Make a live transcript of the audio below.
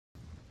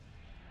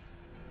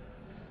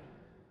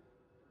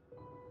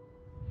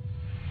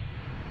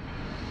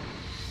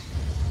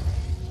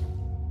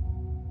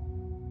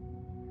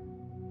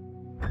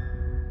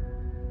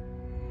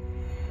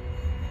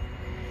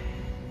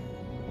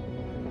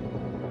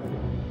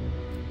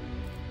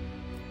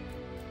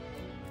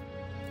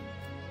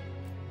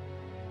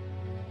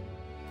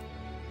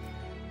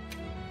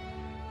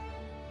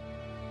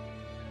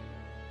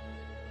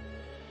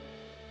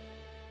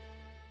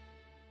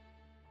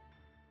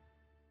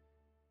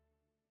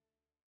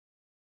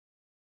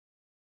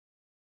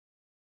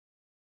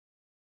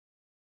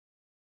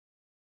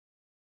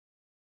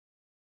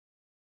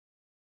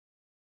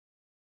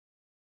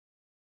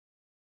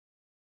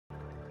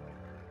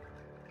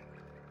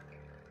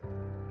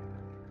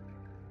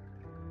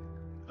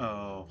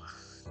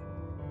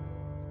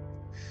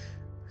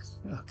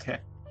no. Okay.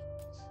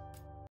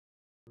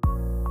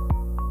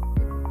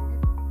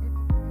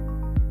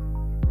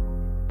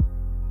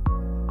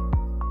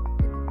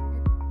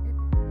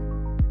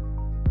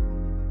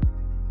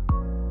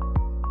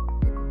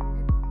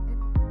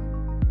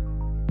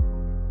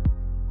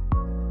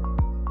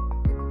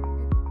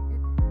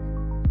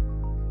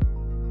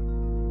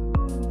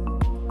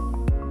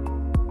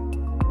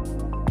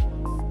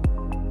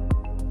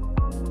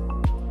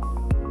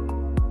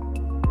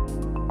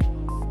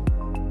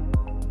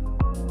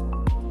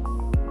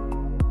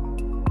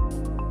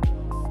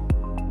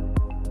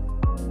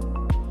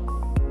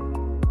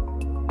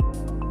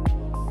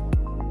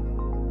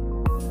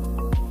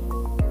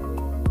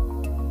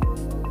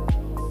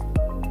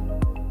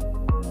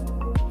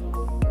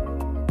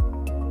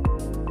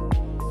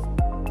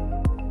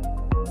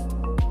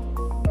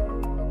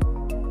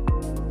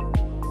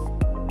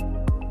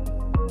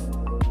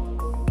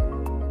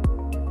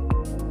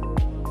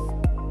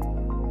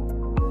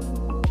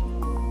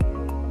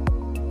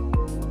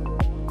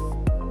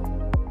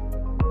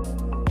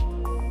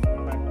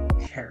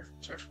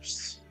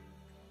 Characters.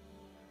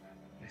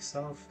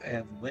 Myself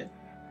and Lynn.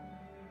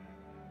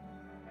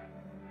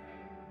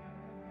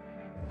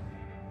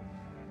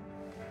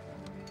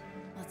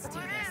 Let's do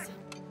this.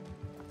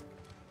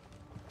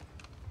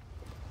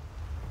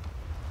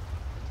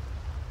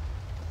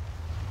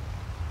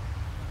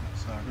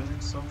 So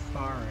everything so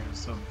far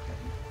is okay.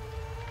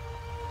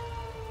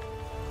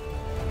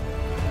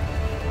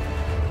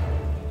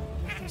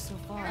 Nothing so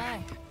far.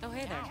 Hi. Oh,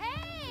 hey there.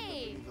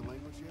 Hey!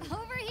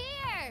 Over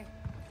here!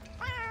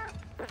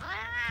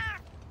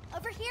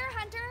 Over here,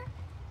 Hunter!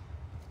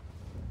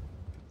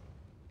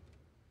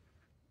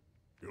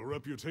 Your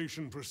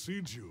reputation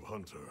precedes you,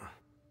 Hunter.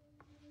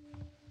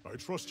 I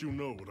trust you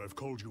know what I've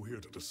called you here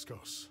to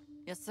discuss.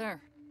 Yes,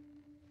 sir.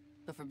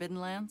 The Forbidden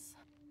Lands?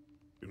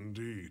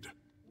 Indeed.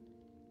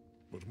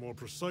 But more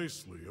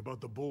precisely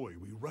about the boy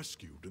we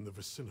rescued in the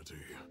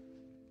vicinity.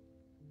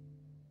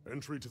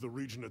 Entry to the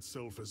region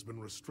itself has been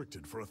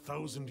restricted for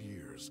 1,000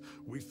 years.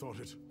 We thought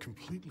it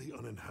completely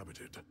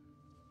uninhabited.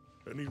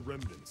 Any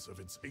remnants of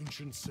its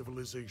ancient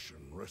civilization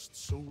rest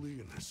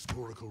solely in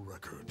historical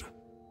record.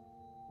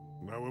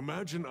 Now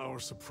imagine our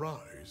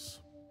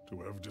surprise to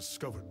have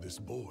discovered this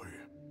boy.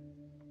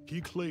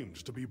 He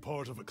claimed to be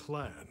part of a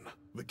clan,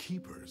 the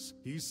Keepers.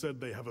 He said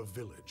they have a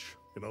village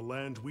in a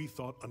land we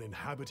thought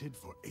uninhabited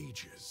for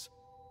ages.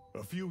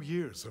 A few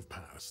years have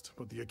passed,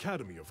 but the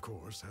Academy, of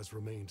course, has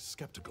remained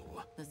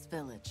skeptical. This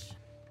village.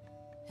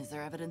 Is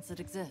there evidence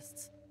it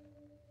exists?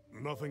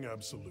 Nothing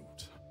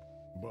absolute,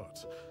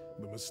 but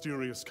the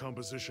mysterious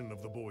composition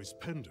of the boy's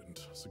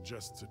pendant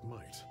suggests it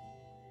might.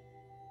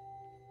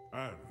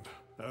 And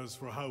as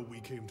for how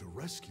we came to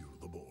rescue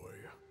the boy...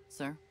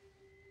 Sir?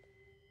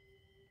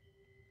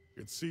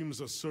 It seems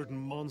a certain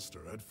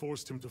monster had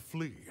forced him to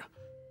flee.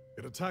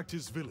 It attacked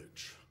his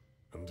village,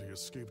 and he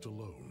escaped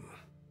alone.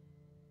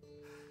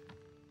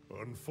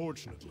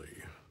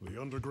 Unfortunately,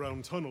 the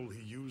underground tunnel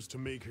he used to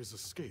make his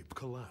escape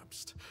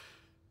collapsed.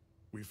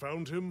 We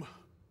found him,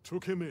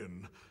 took him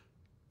in,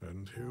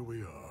 and here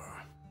we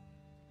are.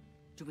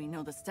 Do we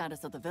know the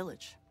status of the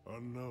village?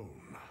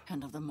 Unknown.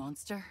 And of the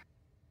monster?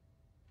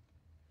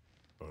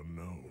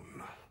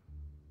 Unknown.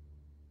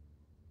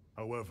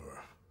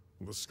 However,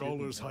 the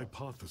scholars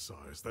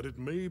hypothesize that it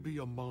may be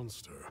a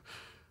monster,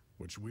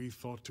 which we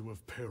thought to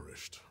have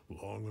perished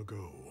long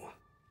ago.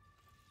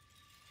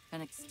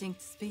 An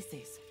extinct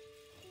species.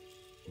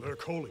 They're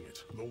calling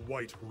it the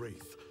White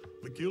Wraith.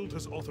 The Guild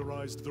has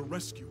authorized the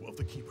rescue of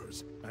the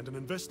Keepers and an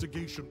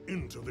investigation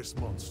into this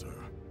monster.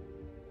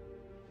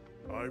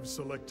 I've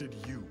selected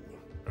you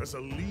as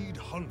a lead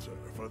hunter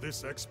for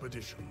this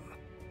expedition.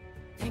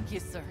 Thank you,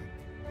 sir.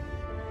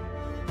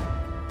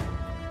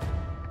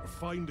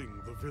 Finding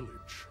the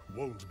village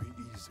won't be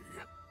easy.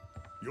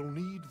 You'll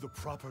need the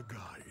proper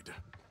guide.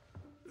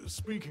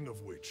 Speaking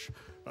of which,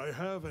 I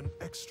have an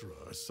extra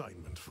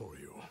assignment for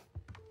you.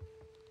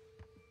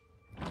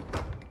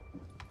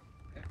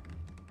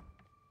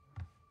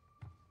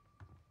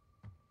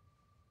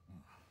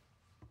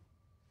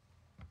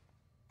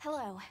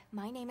 Hello,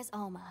 my name is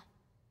Alma.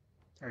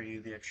 Are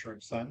you the extra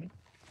assignment?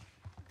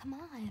 Come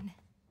on.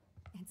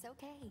 It's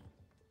okay.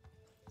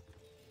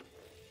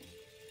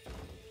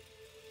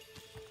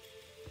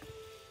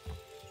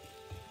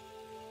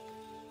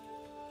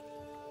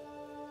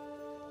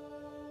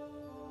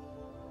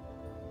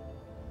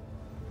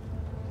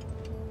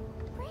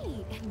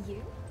 Great, and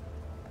you?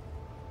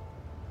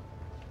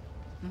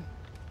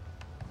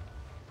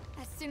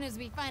 As soon as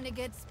we find a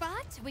good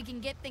spot, we can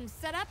get things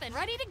set up and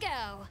ready to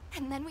go.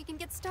 And then we can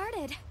get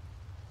started.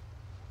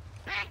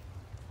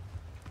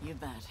 You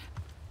bet.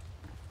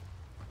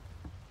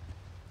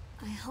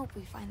 I hope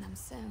we find them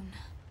soon.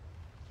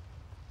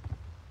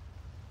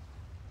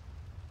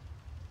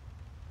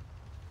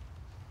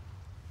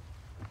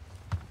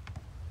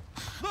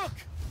 Look!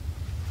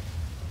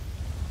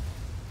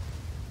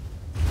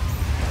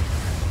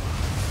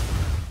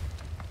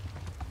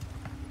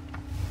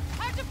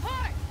 Hard to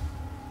part!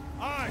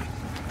 Aye!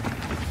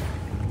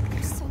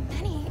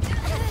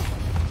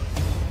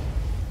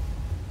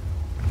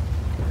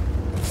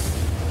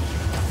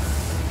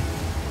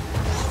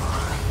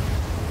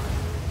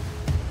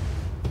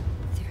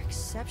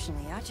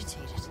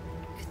 agitated.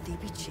 Could they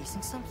be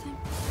chasing something?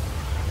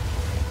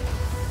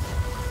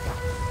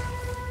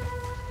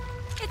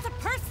 It's a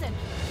person!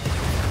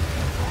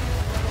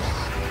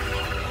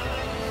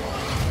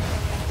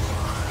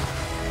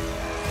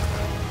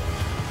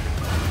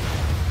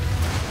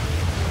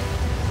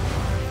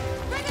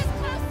 Bring us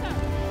closer!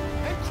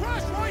 And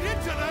crash right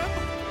into them!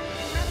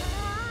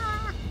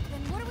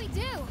 Then what do we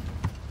do?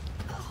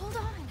 Hold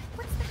on.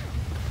 What's that?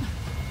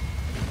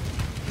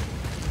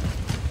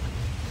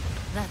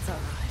 That's all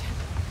right.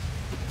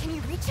 Can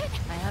you reach it?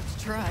 I have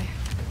to try.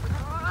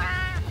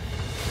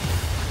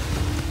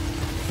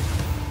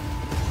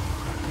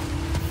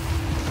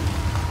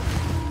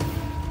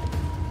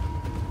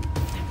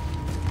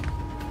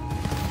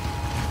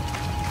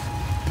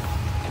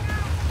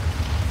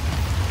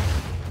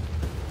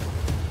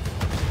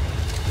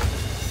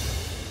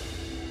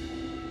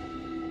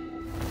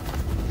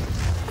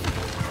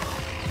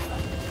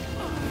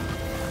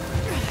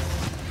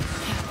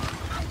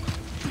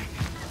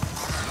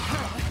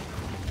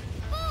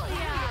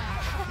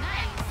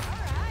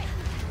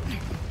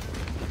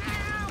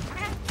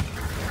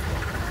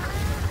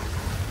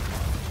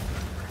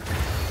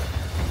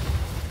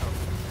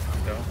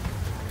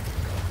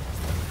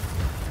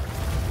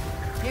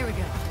 Here we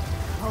go.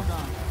 Hold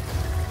on.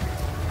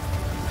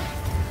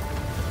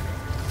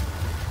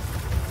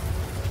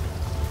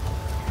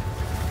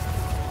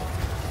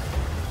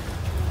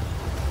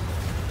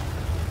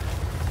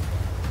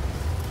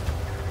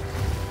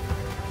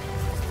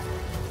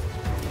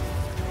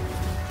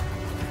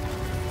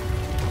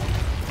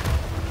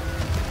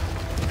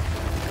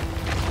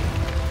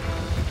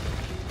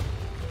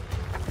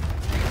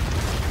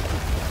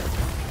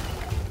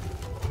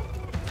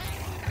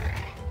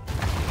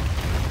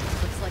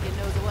 Looks like it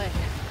knows a way.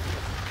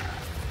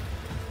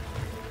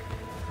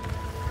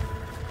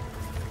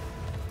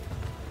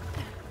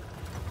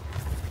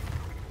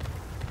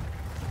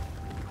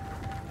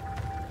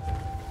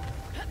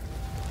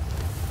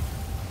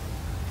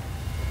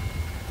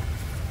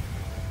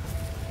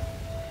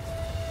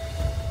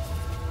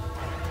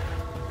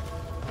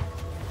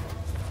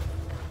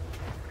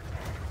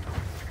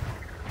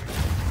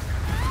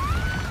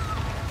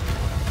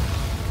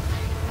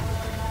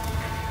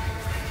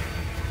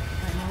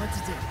 I know what to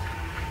do.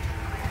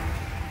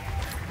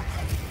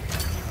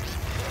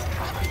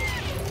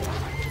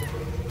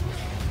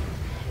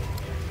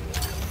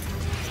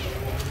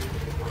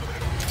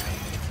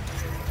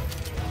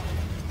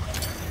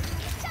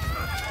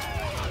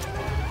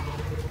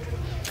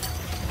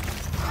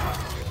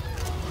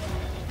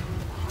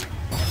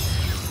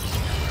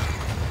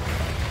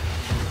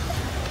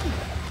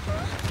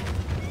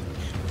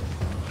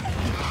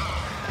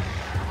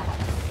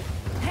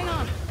 Hang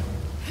on.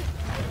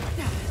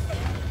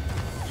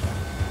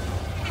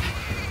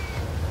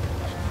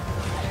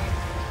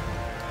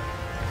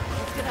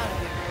 Let's get out of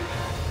here.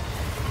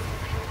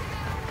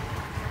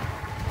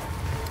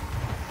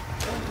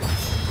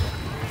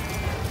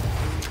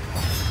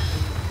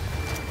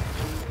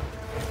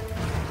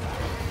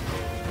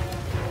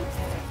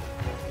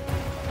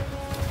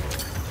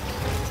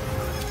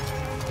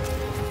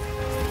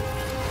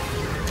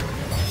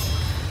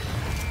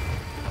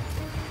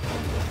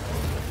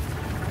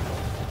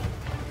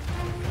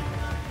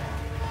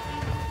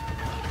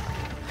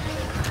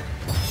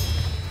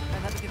 I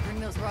bet we could bring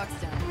those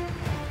rocks down.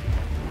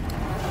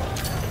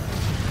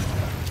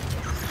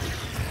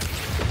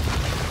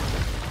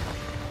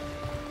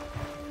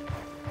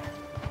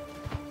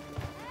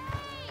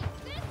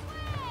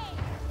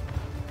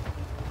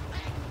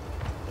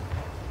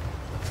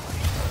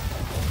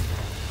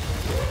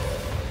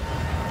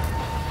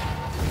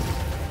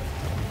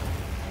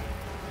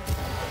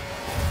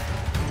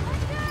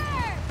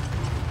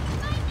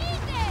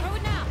 Throw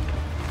it now!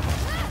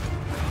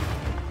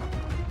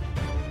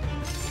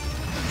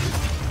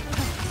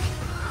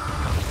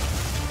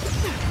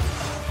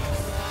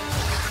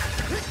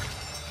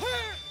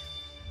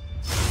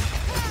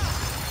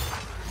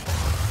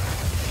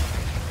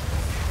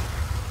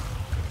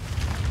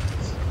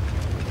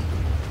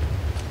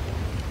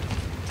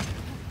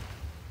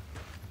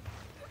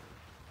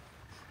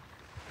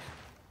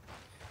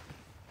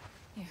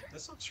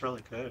 This looks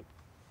really good.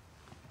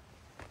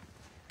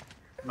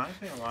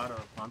 Reminds me a lot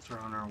of Monster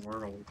Hunter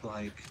World,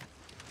 like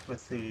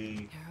with the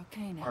You're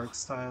okay now. art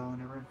style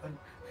and everything.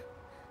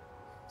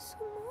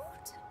 Smooth.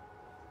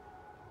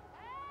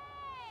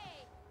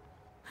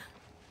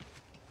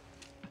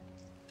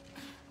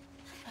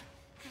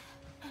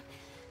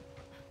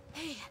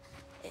 Hey,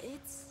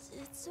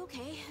 it's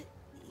okay.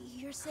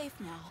 You're safe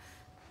now.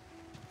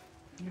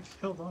 You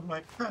killed all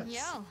my pets.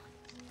 Yo.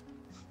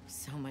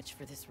 So much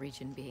for this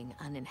region being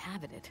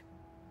uninhabited.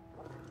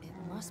 It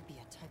must be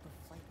a type of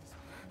flightless.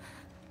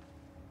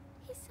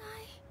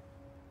 Isai.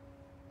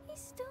 He's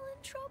still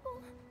in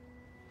trouble.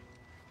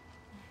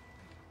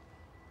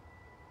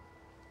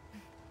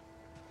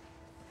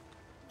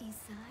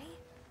 Isai,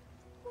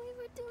 we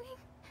were doing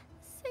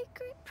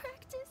sacred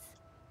practice,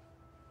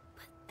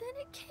 but then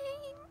it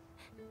came,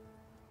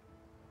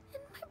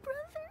 and my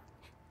brother,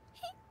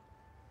 he...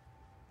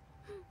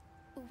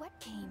 What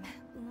Came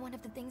one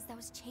of the things that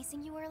was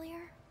chasing you earlier?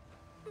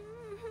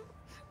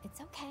 It's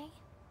okay.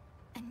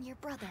 And your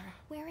brother,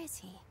 where is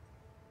he?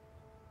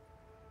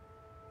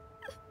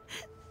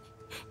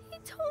 He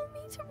told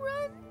me to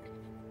run.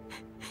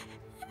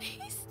 And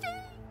he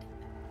stayed.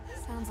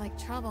 Sounds like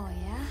trouble,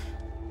 yeah?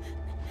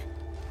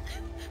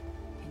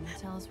 Can you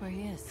tell us where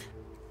he is?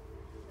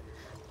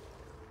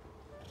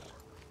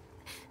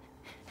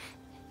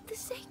 The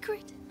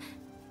Sacred.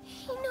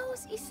 He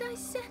knows Isai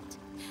sent.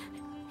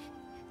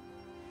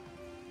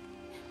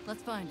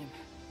 Let's find him.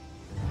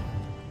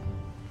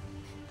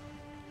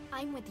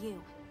 I'm with you.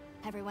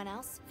 Everyone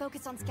else,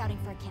 focus on scouting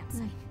for a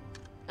campsite.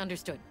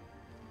 Understood.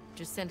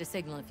 Just send a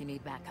signal if you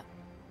need backup.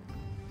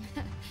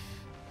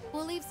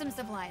 We'll leave some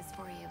supplies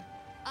for you.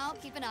 I'll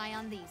keep an eye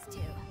on these two.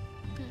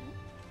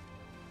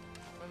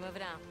 We're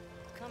moving out.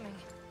 Coming.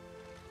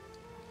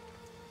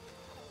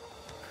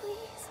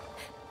 Please,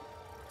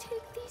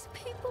 take these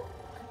people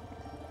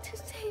to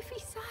save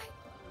Isai.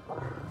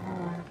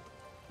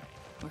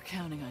 We're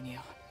counting on you.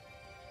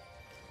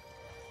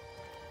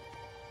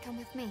 Come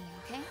with me,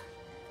 okay?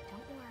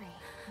 Don't worry,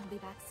 I'll be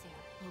back soon.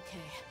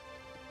 Okay.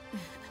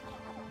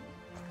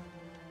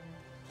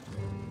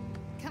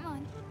 Come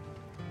on.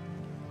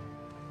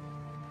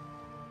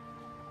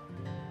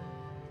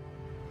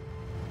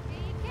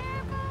 Be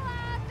careful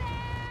out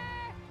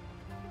there!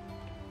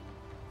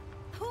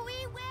 We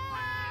will!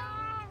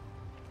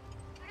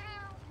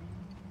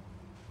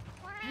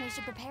 We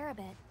should prepare a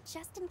bit,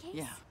 just in case.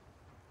 Yeah.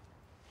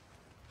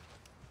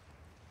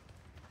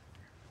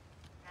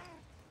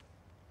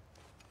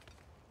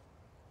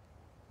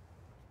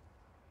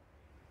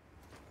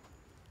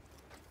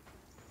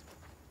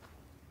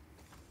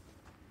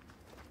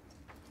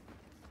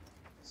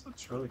 This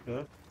looks really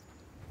good.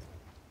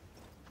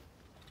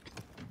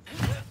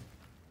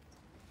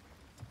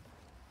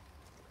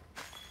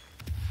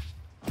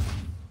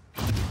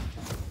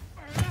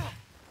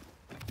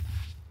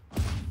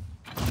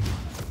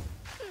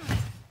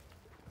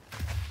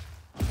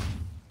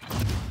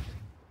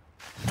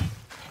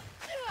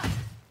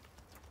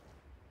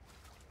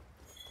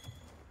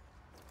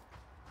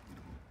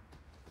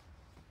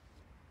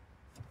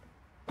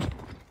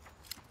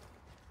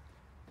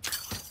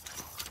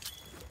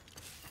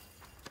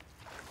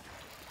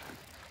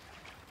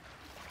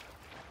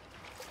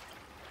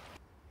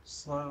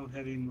 Slow,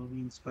 heavy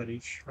movements, but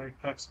each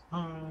strike packs a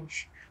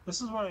punch.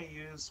 This is what I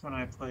used when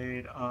I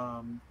played,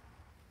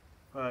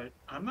 but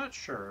I'm not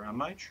sure. I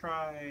might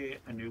try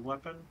a new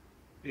weapon,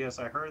 because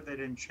I heard they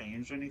didn't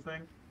change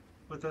anything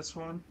with this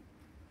one.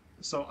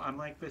 So I'm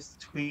like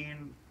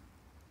between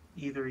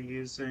either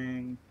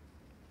using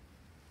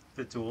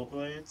the dual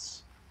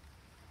blades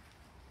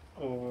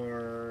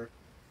or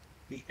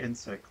the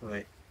insect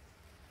blade.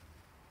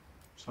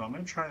 So I'm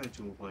gonna try the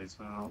dual blades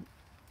out.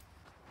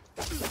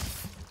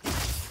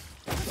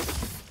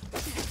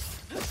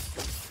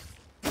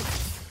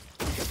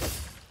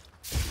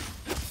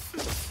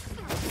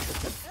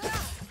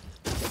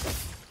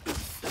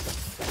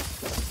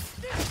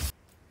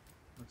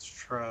 Let's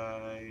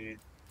try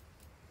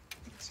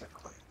insect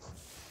blades.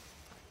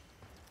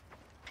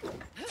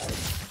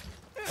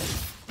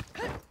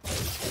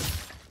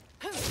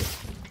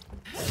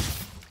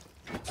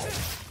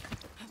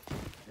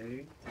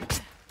 Okay.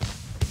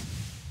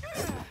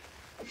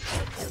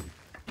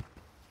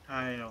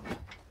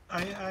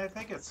 I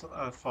think it's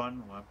a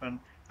fun weapon.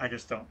 I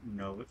just don't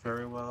know it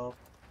very well.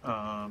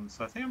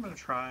 So I think I'm gonna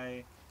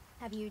try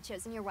Have you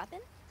chosen your weapon?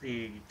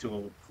 the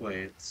dual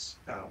blades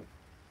out.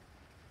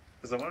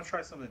 Because I want to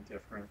try something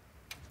different.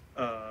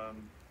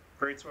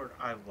 Greatsword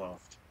I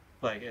loved.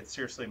 Like, it's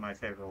seriously my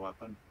favorite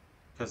weapon.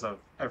 Because of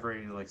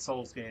every, like,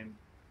 Souls game,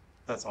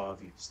 that's all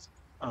I've used.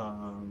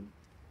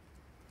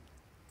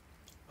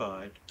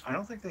 But I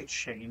don't think they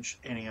changed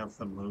any of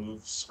the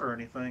moves or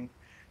anything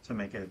to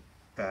make it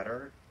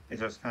better. It's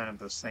just kind of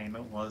the same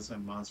it was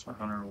in Monster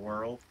Hunter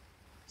World.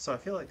 So I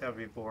feel like that would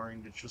be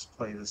boring to just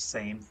play the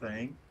same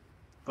thing.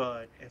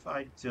 But if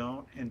I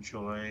don't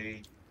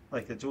enjoy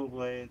like the dual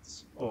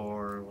blades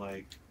or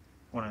like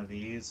one of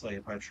these, like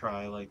if I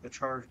try like the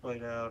charge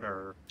blade out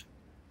or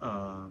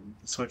the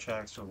switch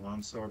axe or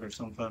longsword or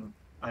something,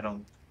 I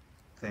don't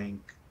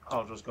think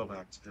I'll just go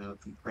back to the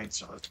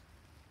greatsword.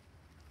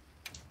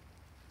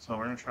 So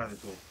we're gonna try the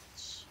dual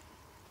blades.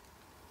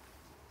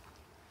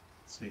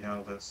 See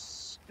how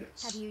this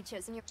is. Have you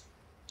chosen your...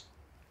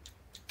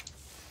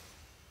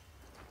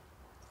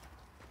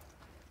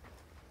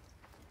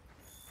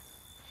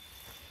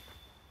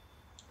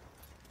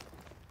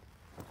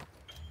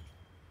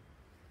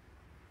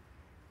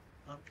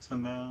 Up to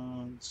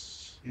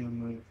mount, you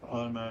move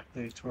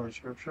automatically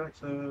towards your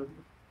objective.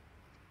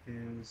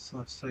 Is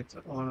let's take the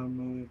auto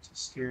move to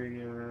steer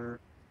your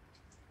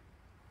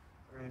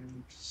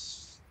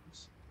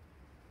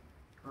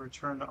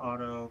return to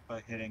auto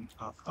by hitting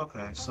up.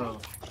 Okay, so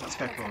that's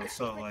kind of cool.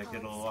 So like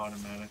it'll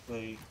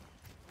automatically.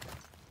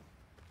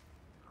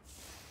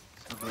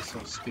 So this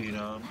will speed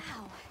up.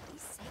 Wow,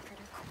 these sacred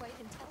are quite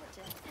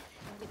intelligent.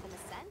 And with an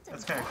ascent and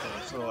That's kind of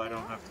cool. So I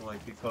don't have to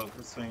like be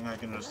focusing. I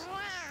can just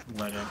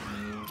let it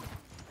move.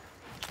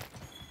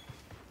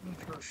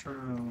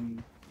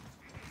 Mushroom.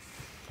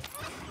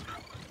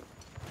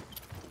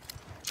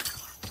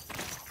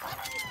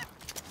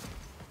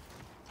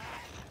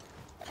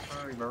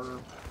 Tiger.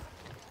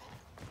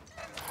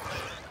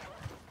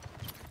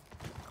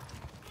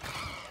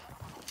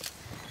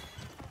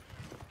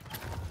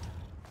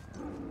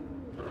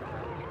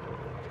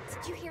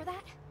 Did you hear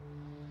that?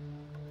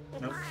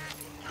 Nope.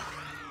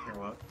 Hear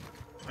what?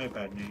 I have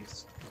bad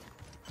news.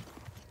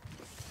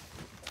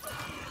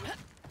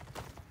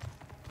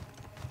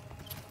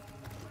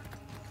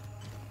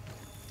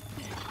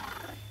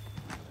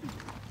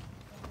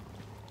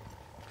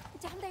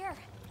 Down there.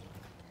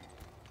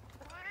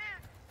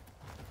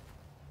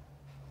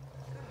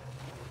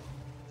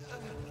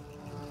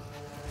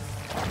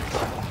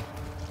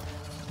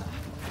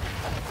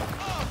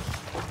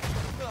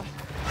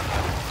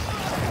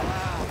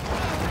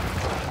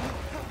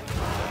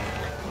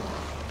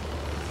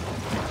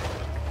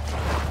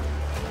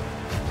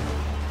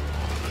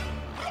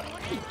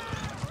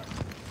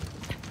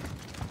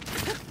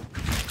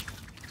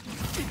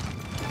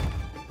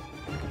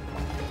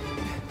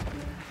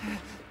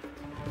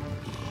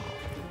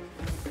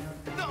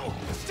 No!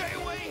 Stay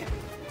away!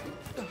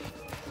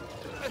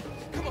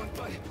 Come on,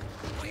 bud.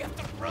 We have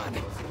to run.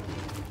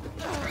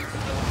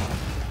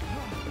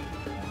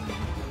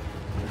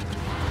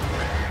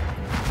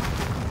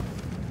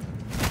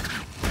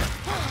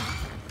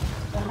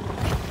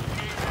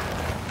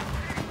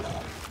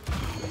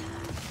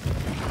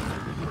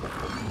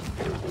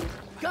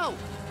 Go!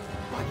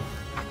 But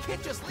I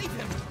can't just leave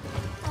him.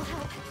 I'll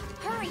help.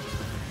 Hurry!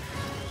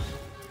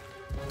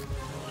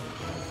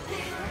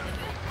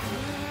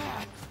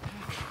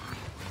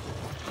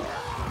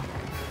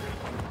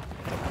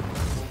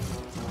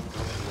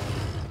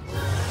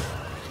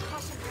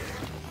 Caution.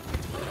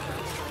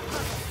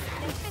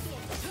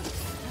 Amphibians.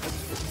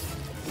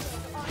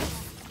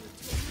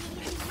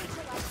 Immediately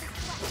neutralize this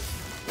quest.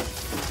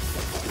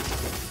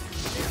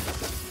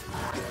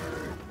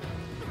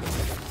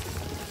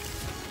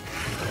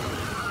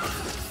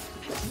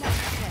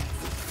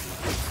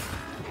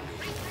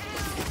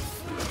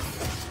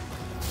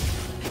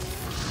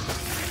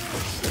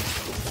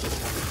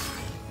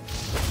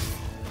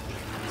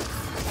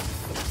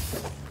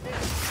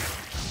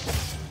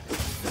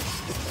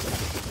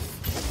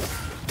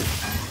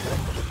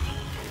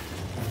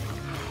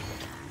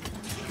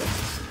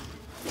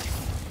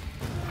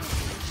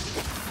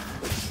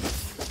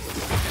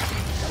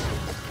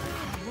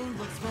 Wound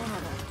looks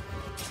vulnerable.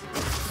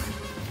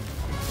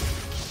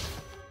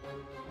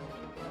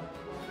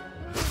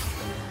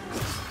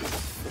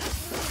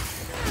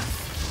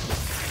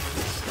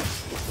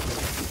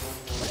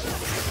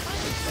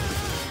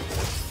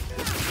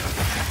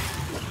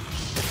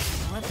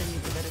 Weapon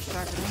needs a better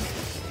sharpening.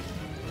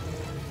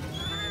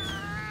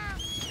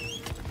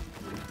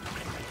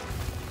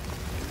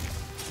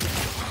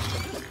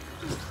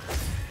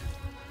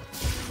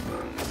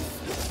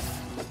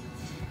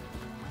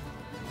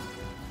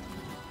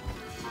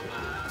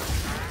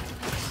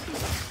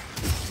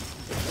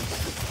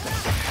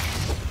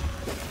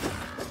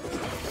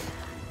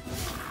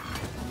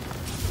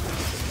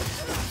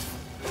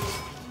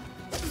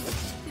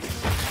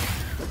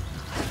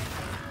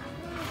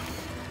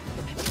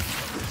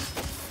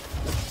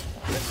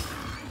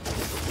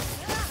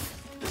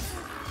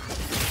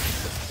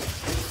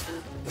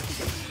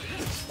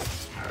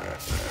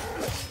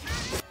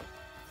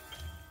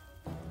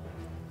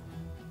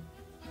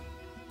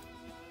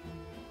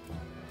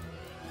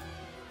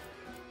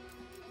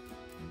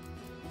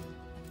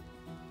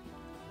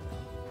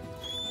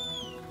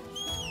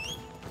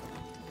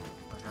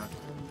 What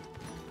happened?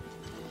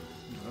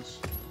 Yes.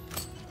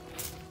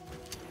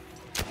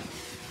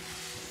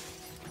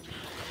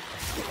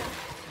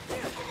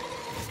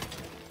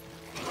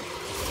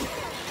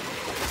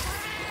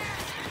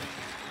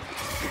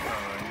 I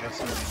guess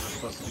they're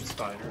supposed to be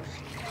spiders.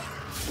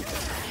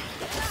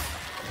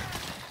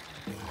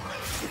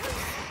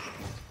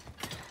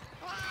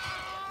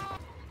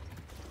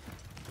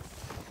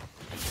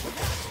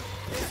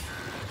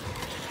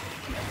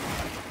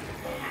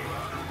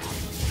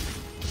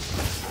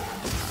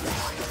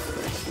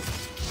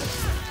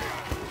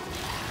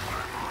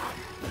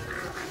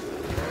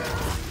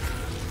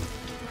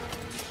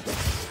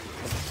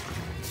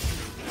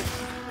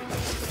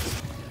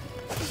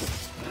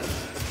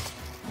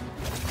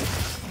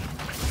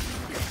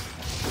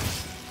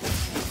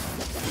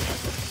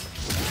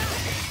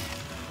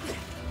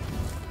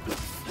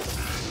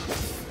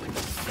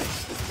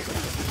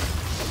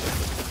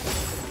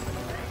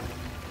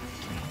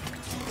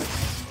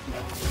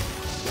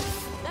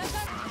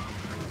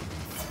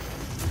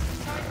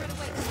 Sorry for the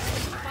wait.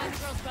 Find the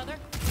girl's brother?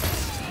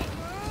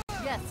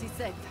 Yes, he's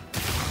safe.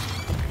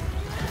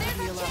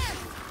 Heal up.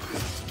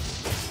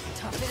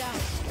 Tough it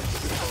out.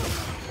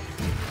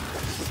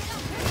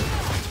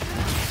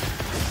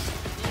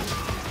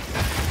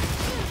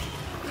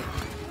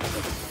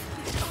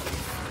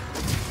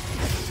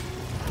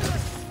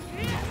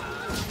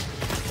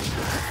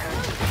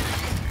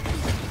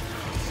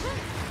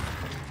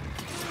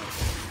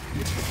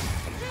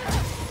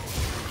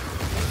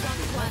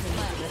 One.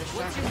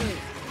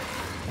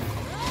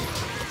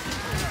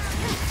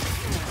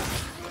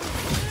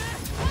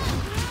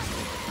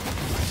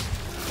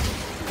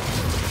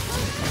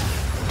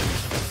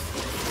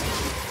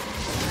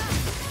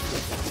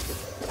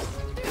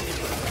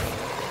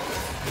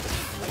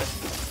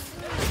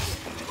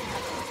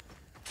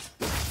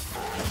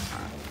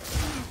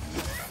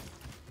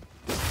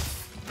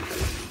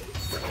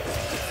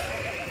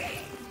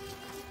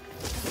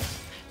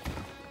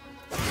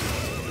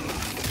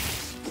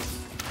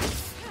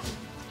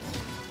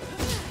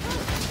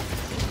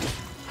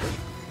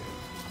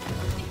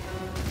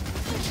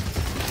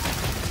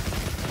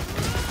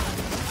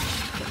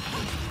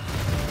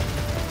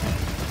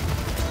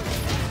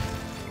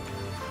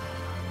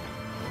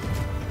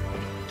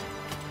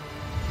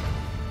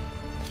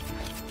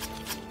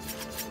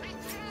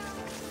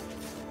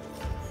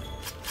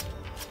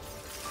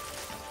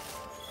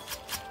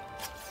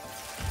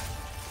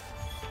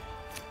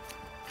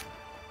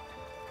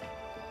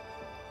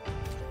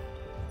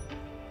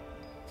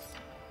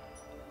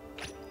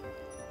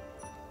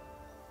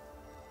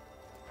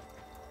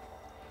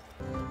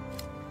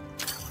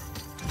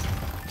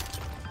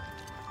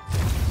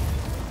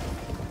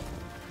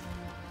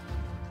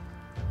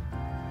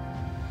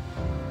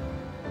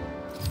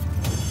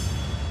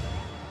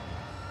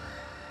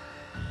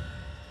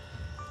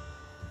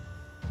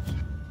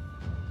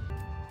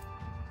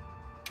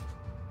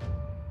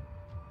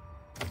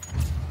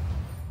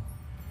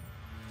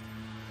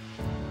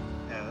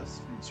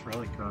 It's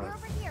really We're good.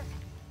 over here.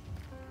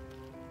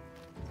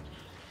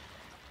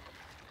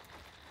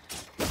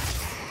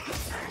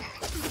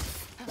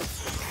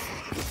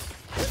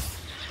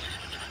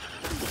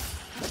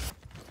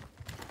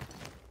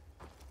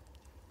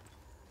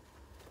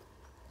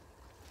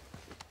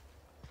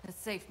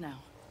 It's safe now.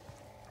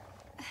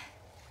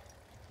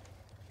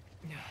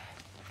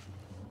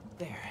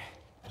 There.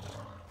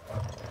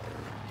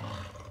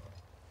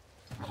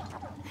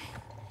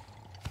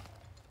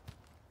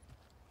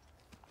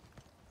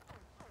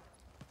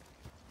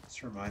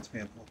 This reminds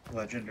me of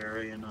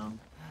Legendary and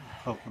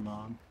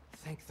Pokemon.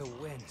 Thank the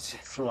winds. It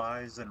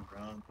flies and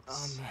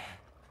runs.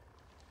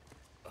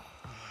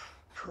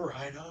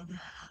 Rhydon.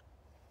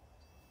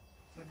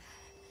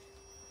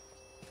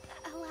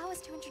 Allow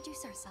us to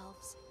introduce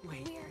ourselves.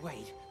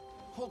 Wait.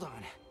 Hold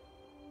on.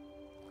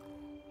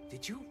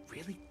 Did you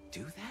really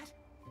do that?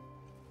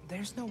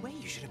 There's no way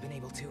you should have been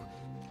able to.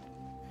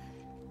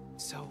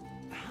 So,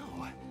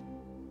 how?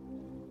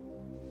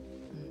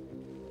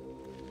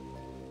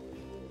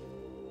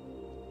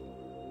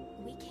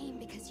 We came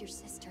because your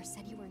sister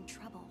said you were in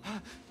trouble.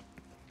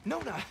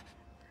 Nona!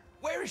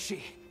 Where is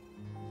she?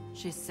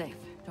 She's safe.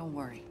 Don't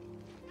worry.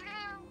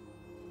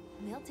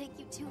 We'll take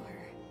you to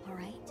her, all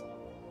right?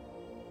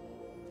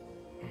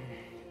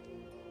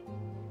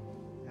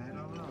 I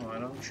don't know. I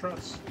don't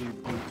trust you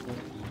people.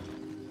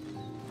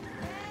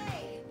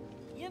 Hey!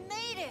 You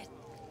made it!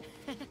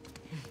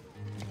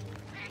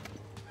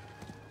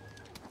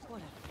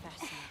 What a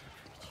fascinating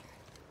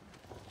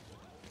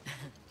creature.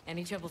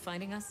 Any trouble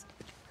finding us?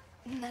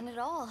 None at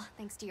all,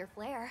 thanks to your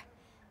flair.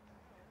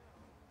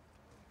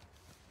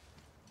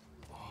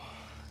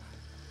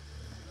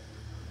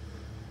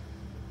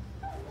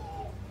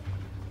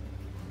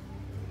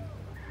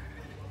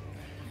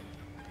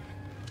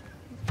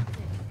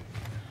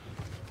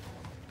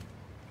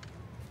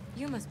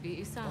 You must be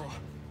Isai.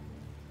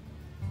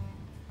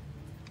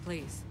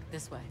 Please,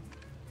 this way.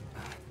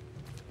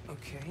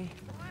 Okay.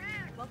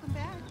 Welcome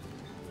back.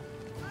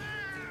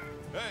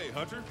 Hey,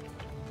 Hunter.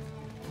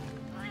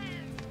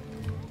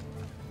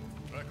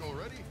 Back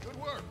already? Good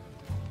work.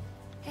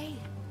 Hey,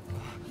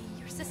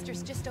 your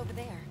sister's just over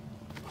there.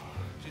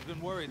 She's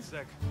been worried,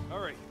 Sec.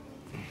 Hurry.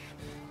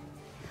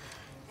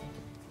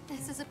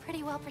 This is a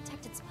pretty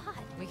well-protected spot.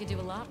 We could do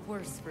a lot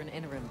worse for an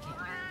interim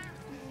camp.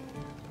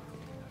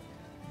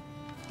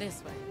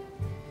 This way.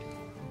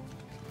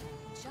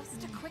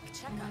 Just a quick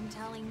checkup. I'm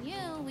telling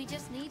you, we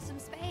just need some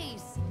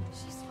space.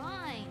 She's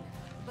fine.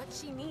 But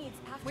she needs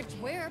aftercare. Which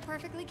we're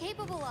perfectly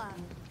capable of.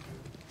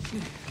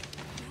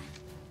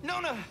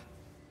 Nona!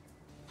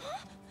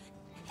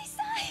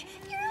 Isai,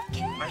 you're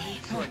okay! I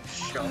need to like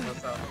shove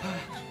us out.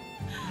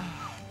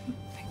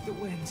 Thank the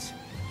winds.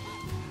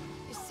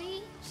 You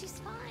see?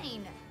 She's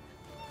fine.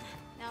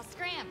 Now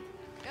scram.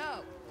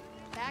 Go.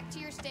 Back to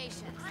your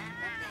stations. We'll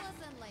fill us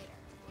in later.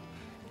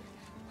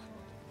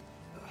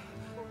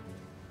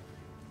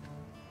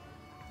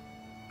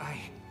 I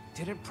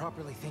didn't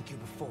properly thank you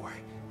before.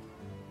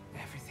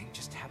 Everything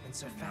just happened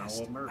so Now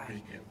fast. we'll murder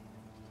you.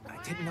 I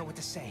didn't know what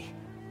to say.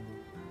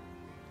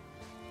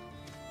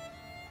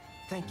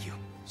 Thank you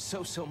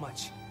so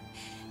much.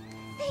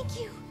 Thank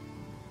you!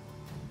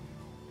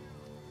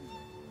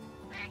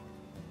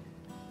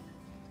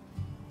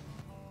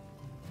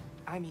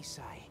 I'm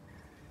Isai.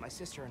 My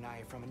sister and I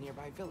are from a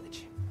nearby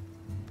village.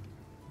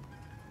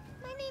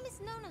 My name is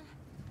Nona.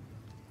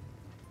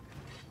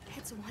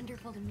 It's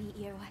wonderful to meet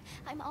you.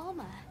 I'm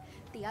Alma.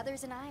 The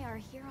others and I are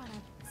here on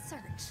a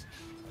search.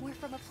 We're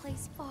from a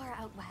place far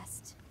out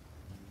west.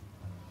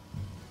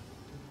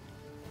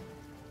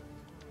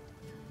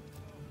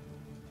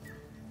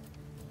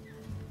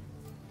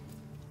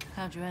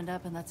 How'd you end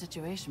up in that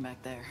situation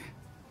back there?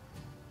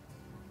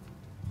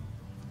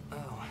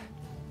 Oh,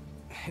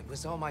 it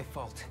was all my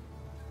fault.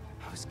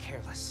 I was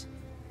careless.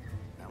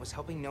 I was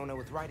helping Nona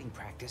with riding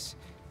practice,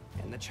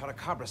 and the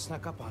Chotacabra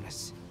snuck up on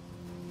us.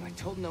 I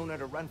told Nona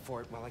to run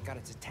for it while I got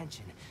its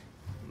attention,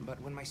 but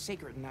when my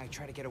Sacred and I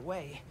tried to get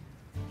away,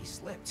 he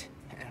slipped,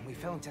 and we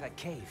fell into that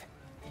cave.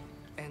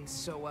 And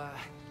so,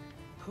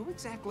 who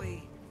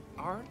exactly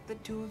are the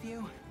two of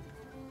you?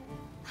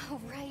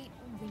 Oh, right.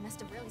 We must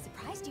have really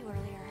surprised you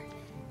earlier.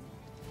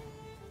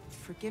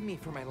 Forgive me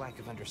for my lack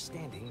of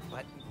understanding,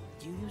 but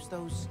do you use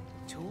those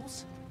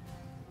tools?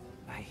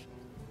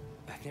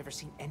 I've never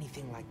seen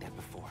anything like that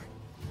before.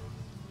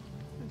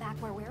 Back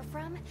where we're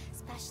from,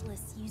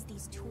 specialists use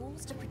these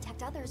tools to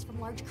protect others from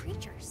large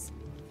creatures.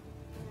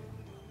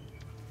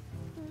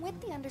 With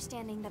the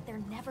understanding that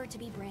they're never to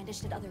be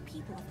brandished at other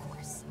people, of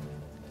course.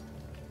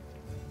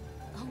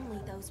 Only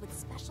those with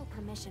special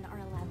permission are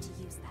allowed to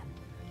use them.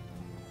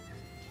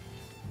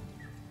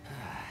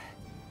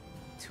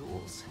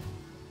 Tools,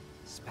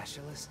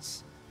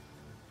 specialists,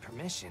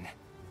 permission.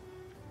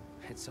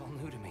 It's all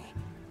new to me.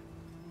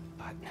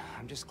 But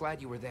I'm just glad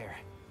you were there.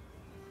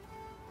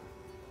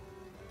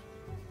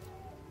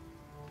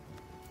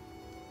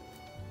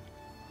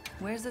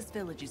 Where's this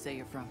village you say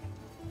you're from?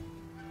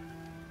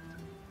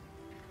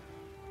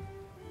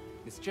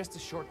 It's just a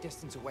short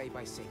distance away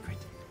by Sacred.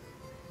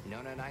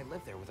 Nona and I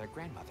live there with our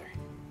grandmother.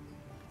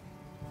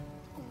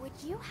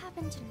 Would you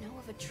happen to know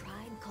of a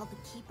tribe called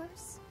the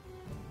Keepers?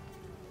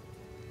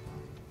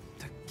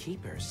 The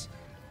Keepers?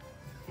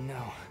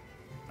 No,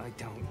 I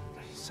don't.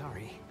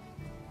 Sorry.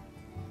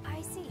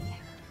 I see.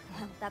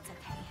 Well, that's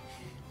okay.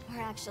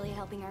 We're actually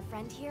helping our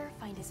friend here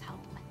find his home.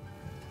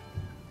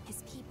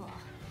 His people.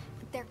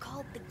 They're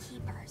called the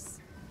Keepers.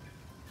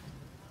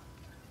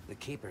 The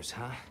Keepers,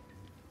 huh?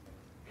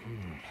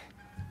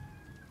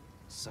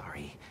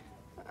 Sorry.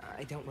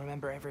 I don't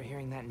remember ever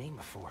hearing that name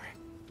before.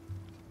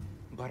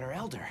 But our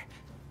elder...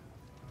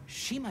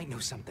 she might know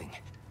something.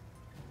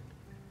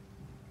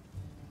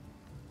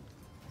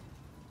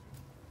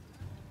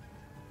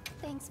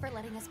 Thanks for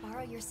letting us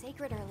borrow your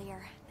sacred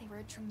earlier. They were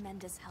a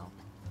tremendous help.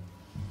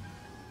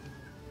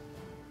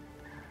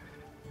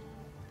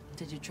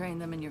 Did you train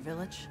them in your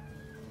village?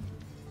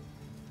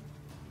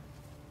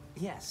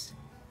 Yes.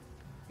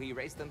 We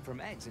raised them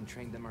from eggs and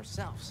trained them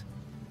ourselves.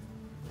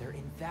 They're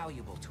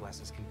invaluable to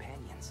us as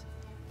companions.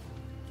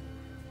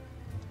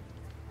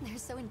 They're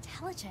so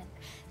intelligent.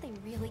 They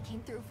really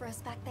came through for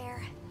us back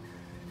there.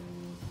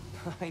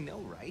 I know,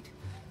 right?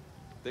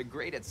 They're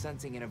great at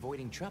sensing and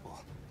avoiding trouble.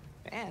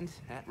 And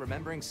at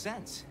remembering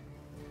sense.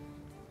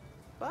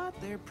 But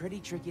they're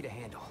pretty tricky to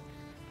handle.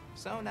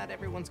 So not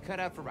everyone's cut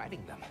out for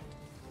riding them.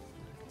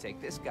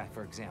 Take this guy,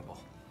 for example.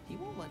 He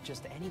won't let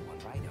just anyone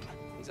ride him.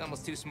 He's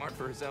almost too smart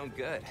for his own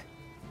good.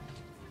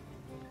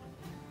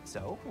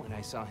 So, when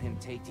I saw him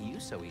take to you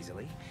so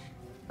easily,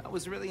 I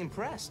was really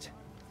impressed.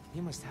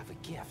 You must have a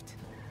gift.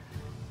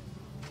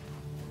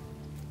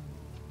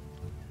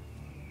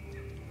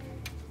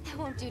 That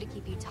won't do to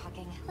keep you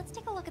talking. Let's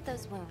take a look at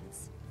those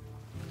wounds.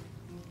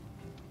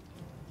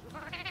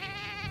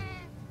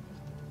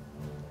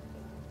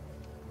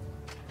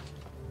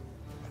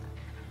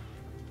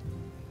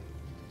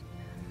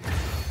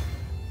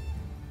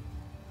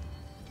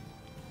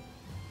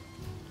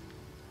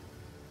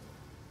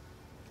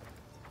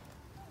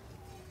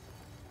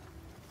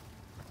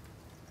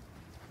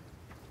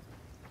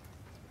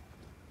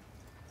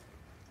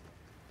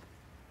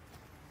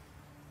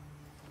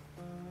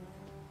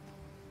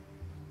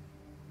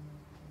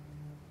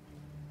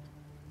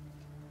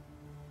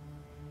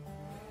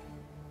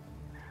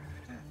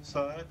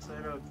 So that's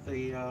it of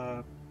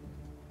the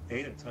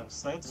beta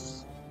test.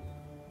 That's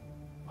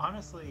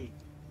honestly,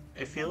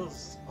 it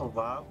feels a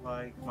lot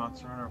like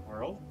Monster Hunter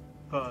World,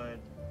 but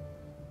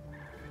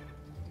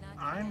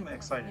I'm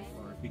excited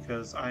for it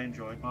because I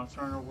enjoyed Monster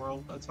Hunter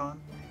World a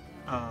ton,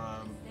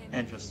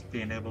 and just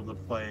being able to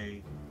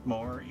play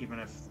more, even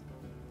if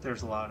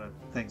there's a lot of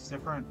things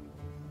different,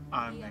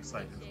 I'm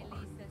excited for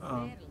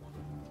it.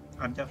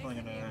 I'm definitely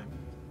gonna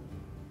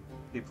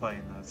be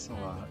playing this a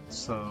lot.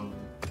 So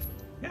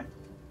yeah.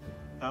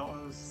 That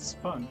was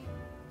fun.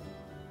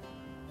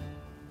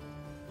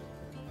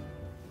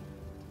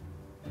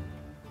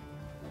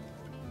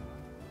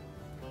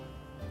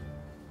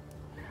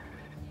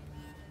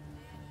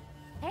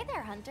 Hey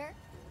there, Hunter.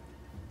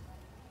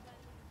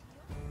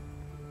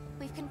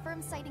 We've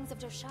confirmed sightings of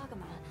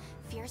Doshagama,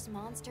 fierce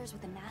monsters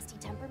with a nasty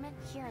temperament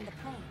here in the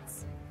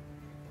plains.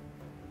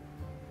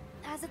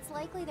 As it's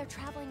likely they're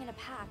traveling in a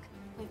pack,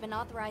 we've been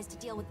authorized to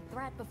deal with the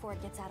threat before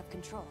it gets out of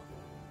control.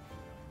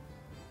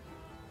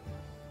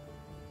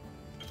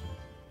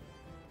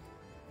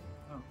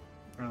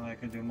 Apparently I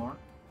can do more.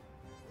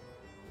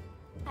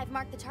 I've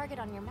marked the target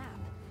on your map.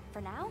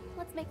 For now,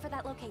 let's make for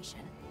that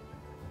location.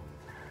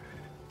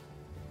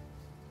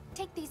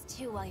 Take these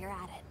two while you're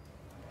at it.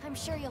 I'm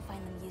sure you'll find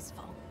them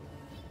useful.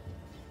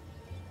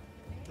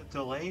 The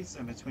delays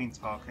in between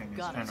talking is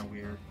kind of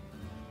weird.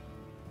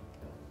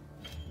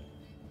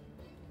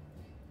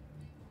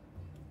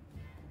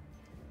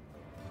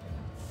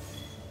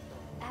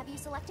 Have you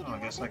selected Oh, your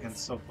I guess I can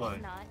weapons? still play.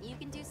 If not, you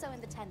can do so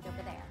in the tent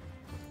over there.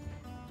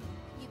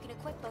 You can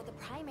equip both a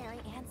primary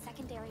and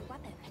secondary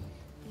weapon.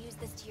 Use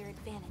this to your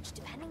advantage,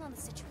 depending on the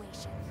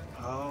situation.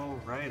 Oh,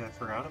 right, I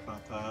forgot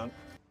about that.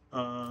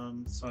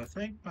 So I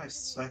think my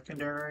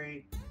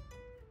secondary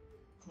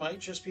might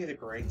just be the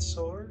great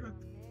sword.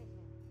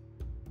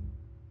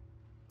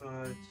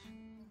 But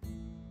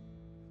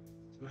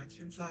do I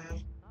do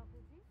that?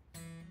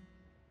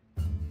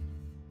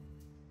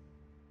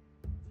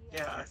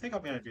 Yeah, I think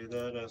I'm gonna do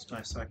that as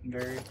my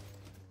secondary.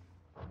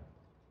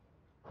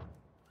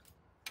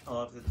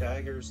 I'll have the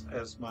daggers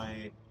as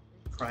my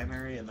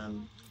primary, and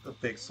then the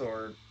big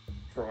sword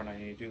for when I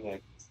need to do,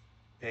 like,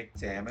 big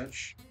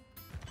damage.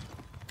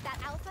 That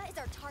alpha is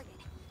our target.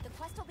 The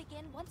quest will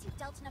begin once you've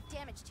dealt enough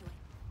damage to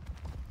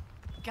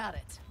it. Got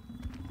it.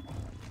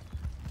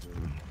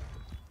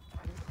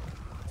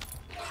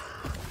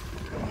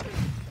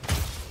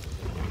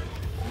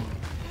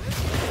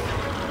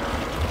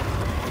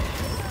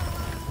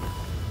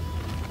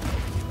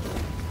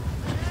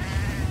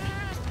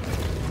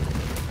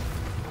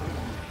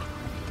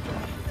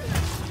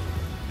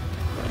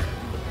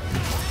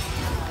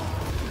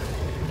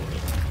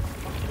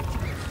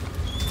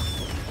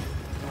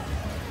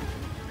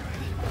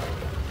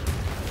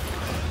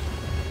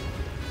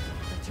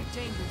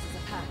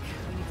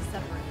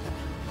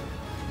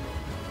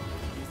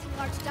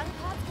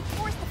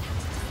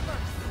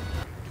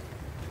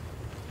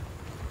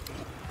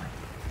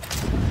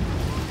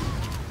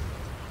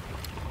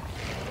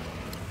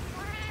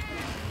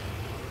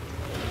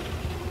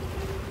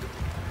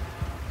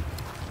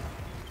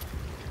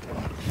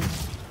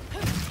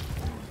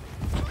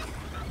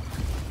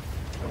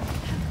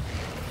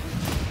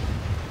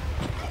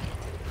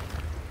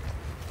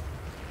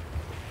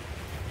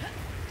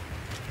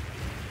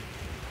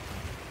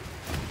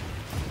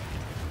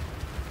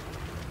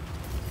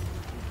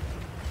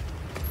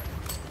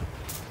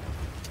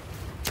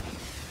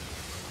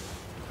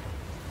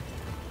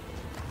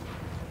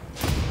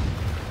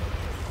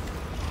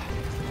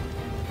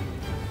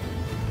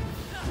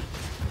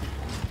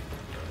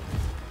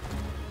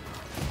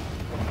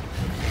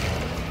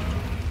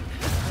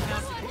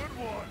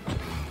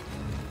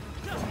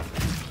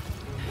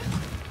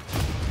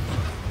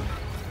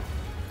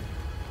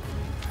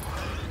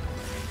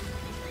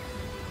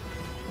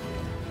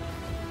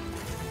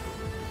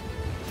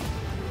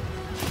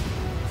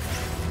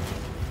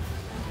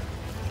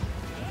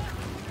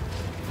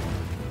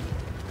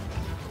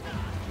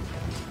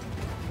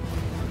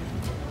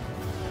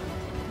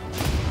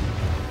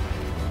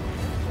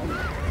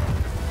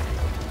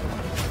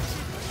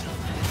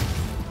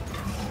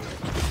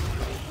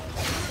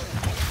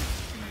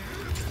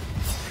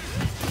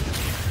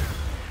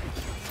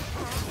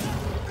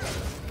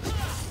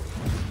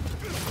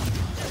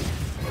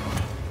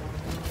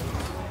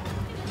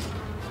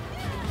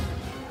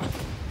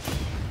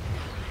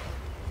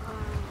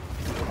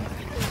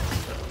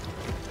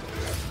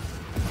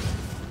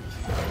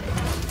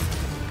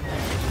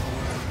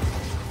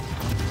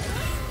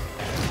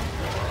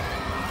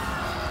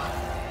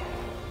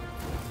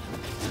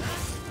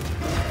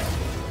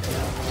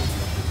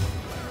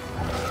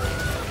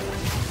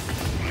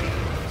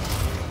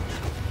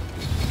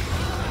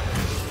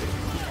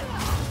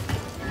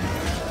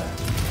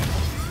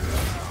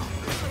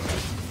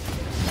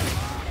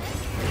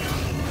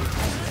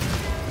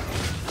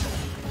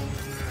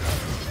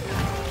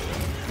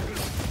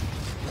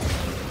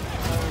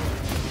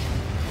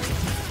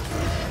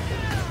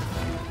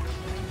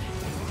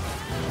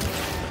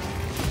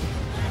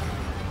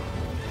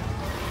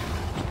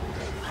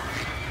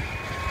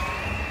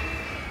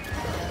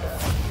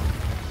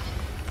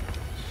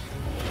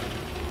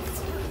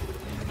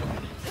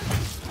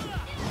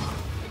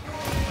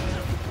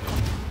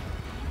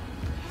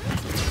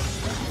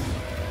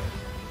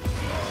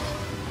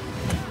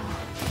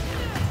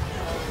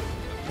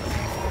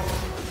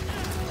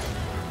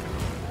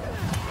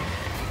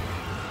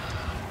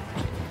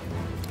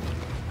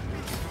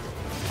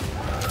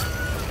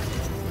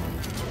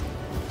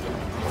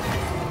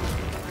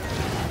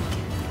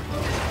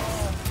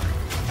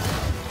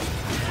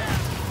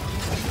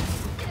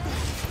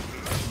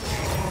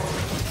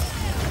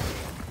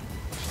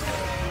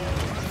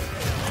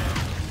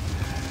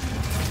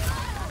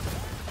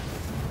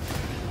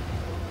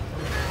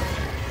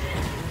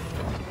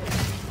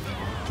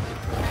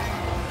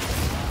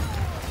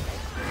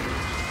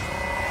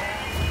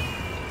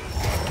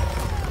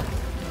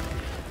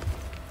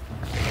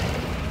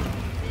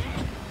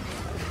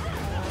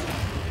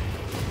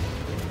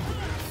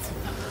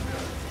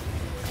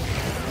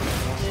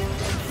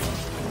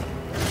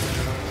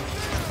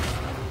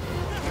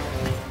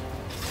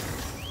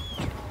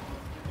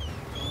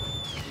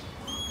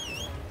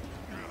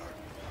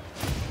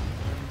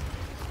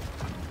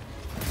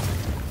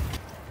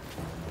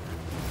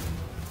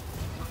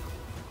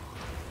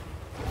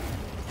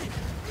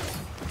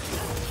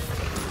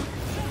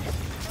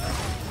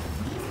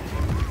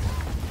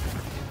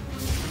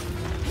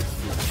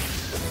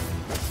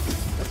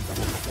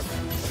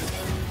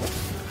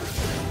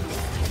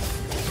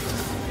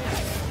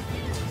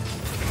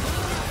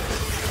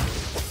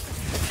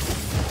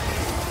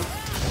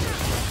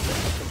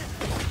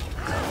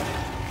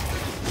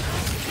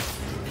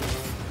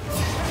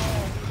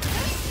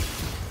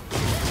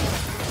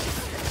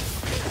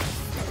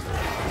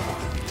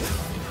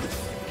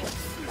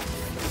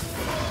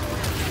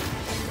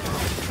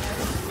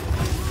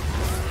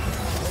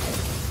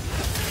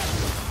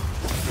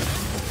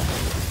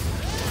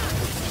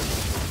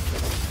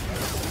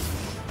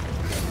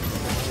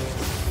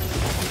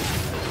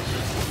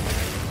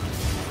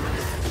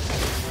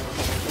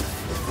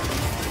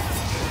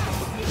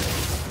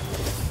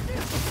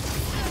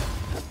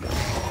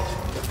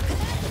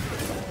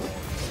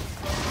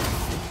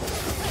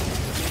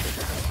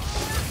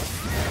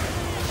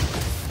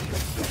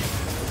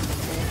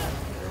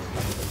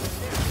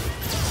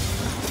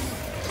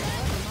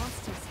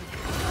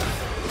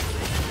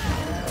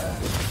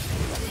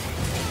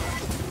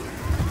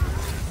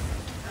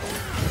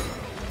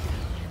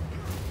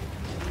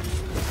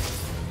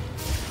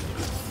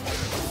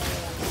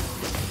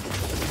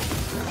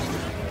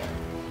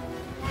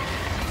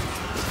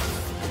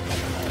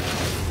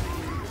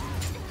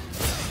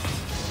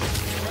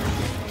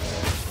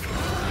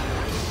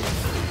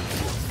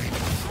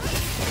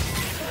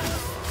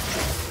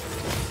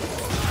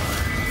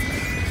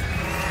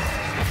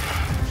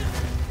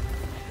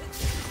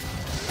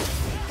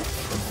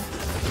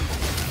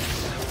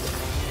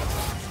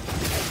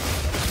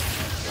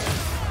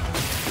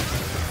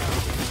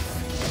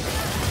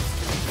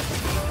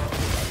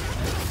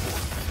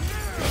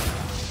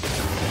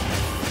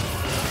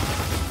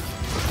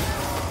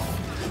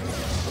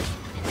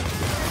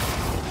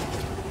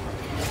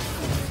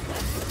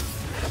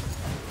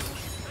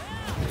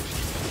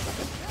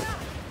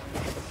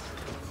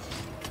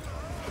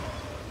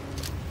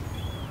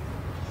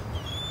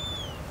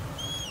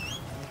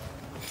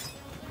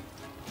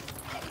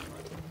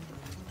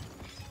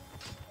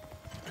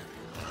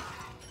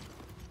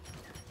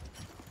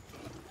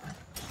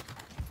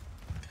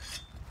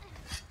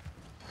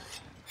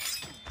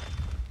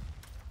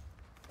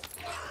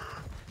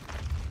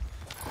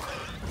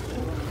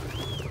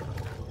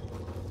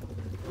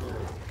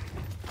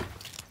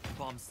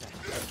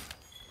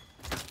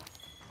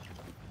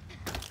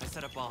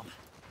 bomb.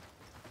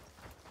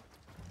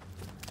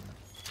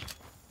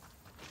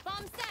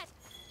 Bomb set!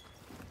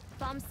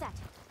 Bomb set.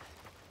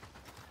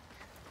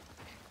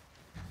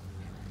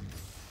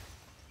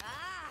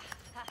 Ah!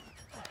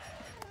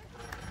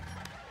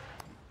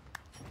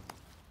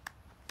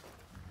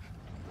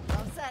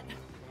 Bomb set.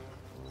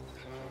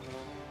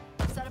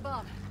 Set a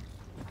bomb.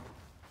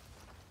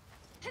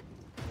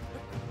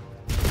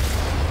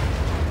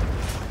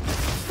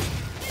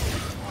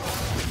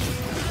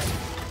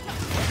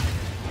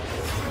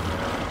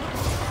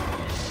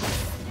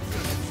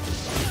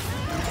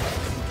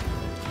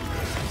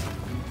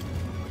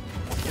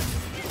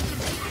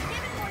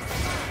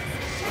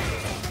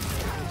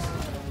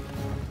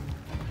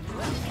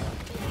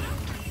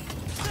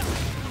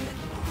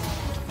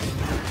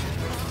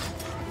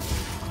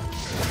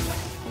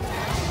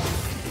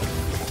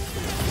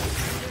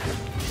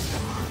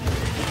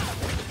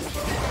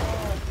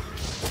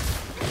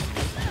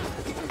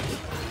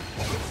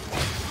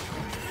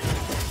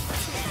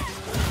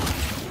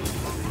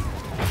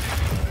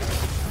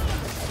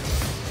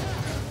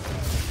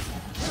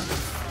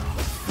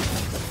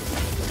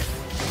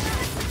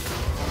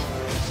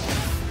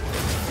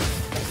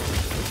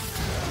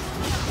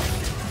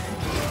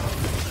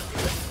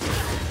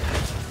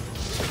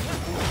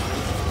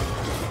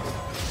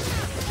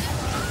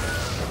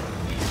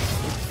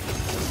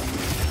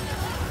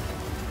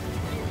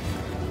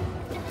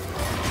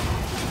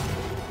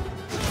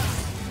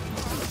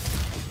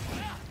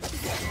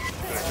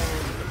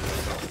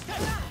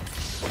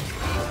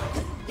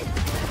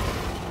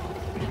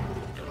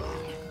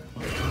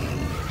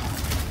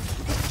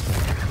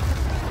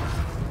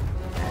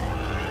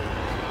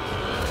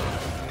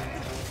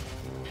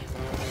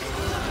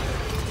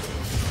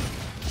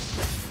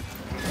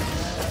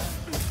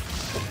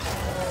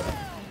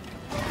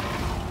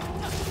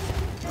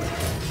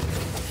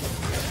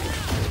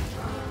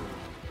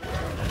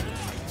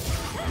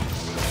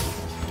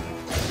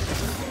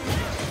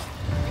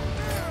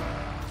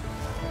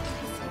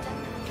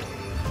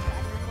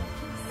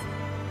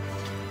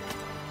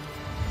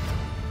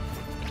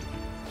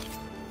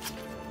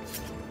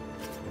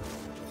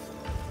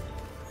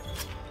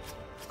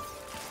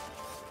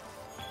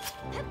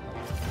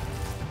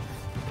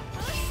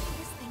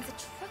 This thing's a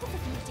trove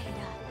of new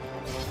data.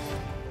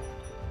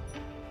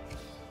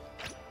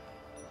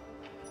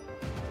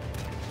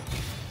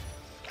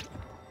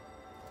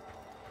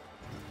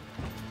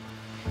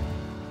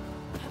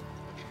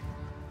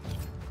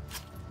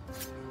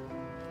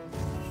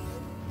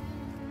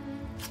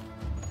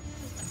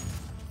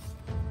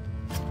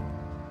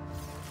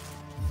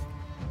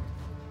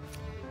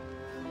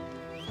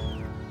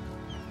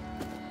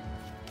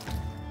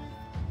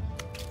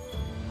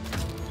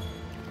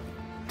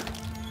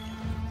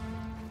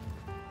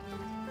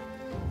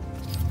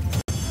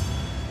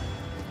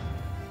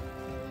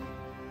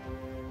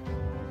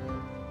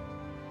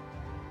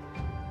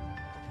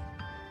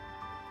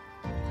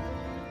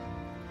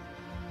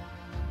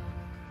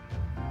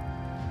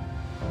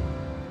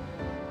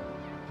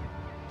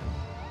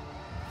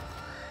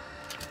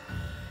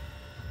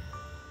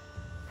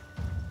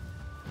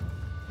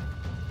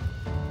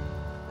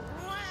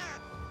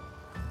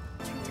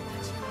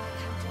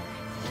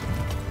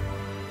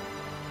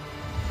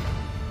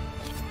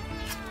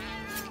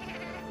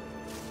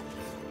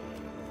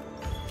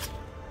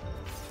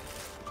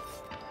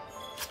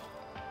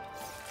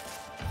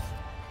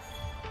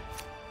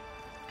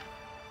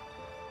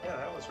 Yeah,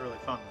 that was really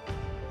fun.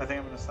 I think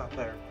I'm gonna stop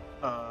there.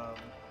 I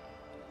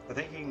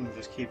think you can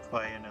just keep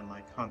playing and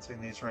like hunting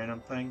these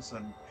random things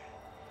and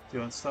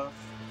doing stuff.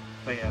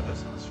 But yeah,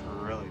 this was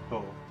really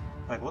cool.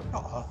 Like, look at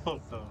all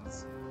of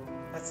those.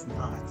 That's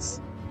nuts.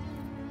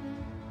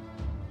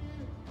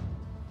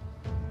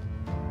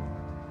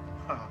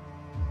 Huh.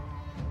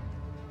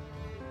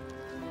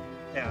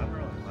 Yeah, I'm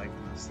really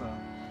liking this though.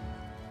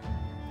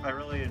 I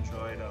really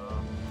enjoyed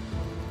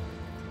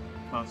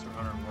Monster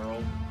Hunter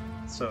World,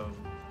 so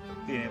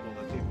being able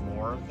to do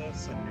more of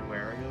this in new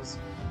areas,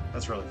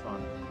 that's really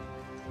fun.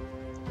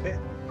 Yeah,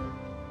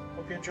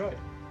 hope you enjoyed.